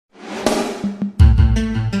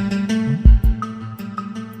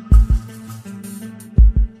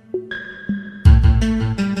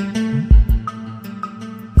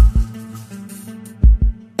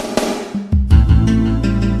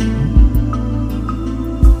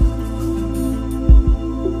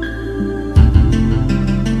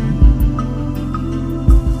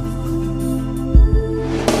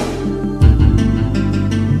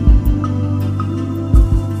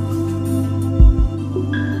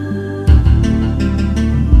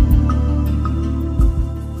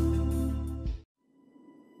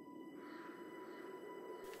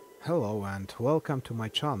and welcome to my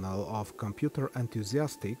channel of computer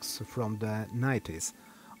enthusiasts from the 90s.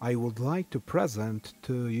 I would like to present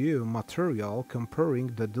to you material comparing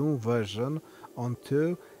the Doom version on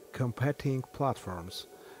two competing platforms.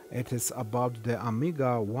 It is about the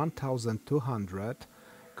Amiga 1200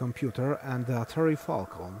 computer and the Atari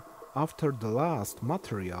Falcon. After the last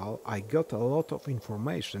material, I got a lot of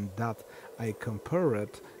information that I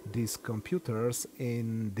compared these computers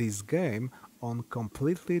in this game on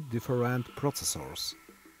completely different processors.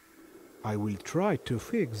 I will try to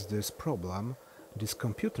fix this problem. These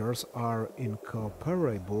computers are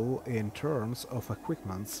incomparable in terms of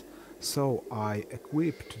equipment, so I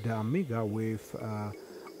equipped the Amiga with a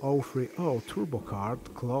 030 turbo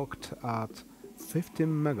card clocked at 15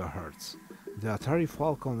 MHz. The Atari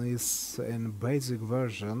Falcon is in basic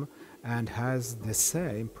version and has the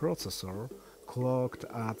same processor clocked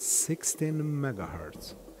at 16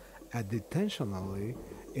 MHz. Additionally,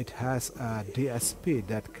 it has a DSP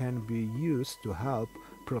that can be used to help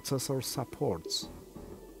processor supports.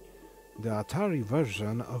 The Atari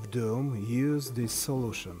version of Doom used this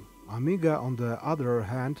solution. Amiga, on the other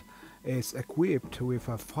hand, is equipped with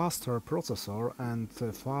a faster processor and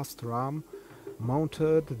fast RAM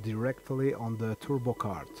mounted directly on the turbo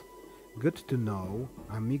card. Good to know,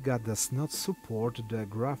 Amiga does not support the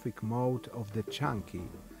graphic mode of the chunky,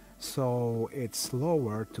 so it's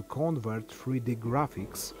slower to convert 3D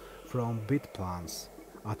graphics from bit plans.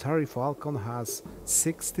 Atari Falcon has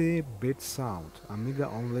 60-bit sound, Amiga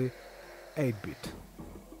only 8-bit.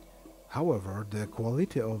 However, the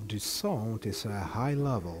quality of this sound is a high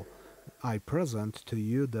level. I present to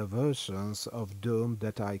you the versions of Doom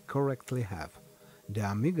that I correctly have. The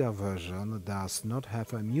Amiga version does not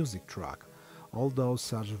have a music track, although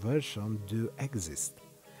such versions do exist.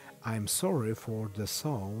 I am sorry for the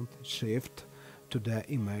sound shift to the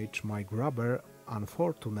image. My grabber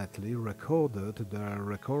unfortunately recorded the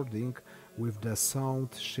recording with the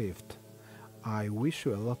sound shift. I wish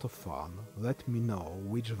you a lot of fun. Let me know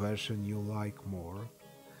which version you like more.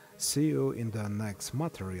 See you in the next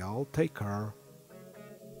material. Take care.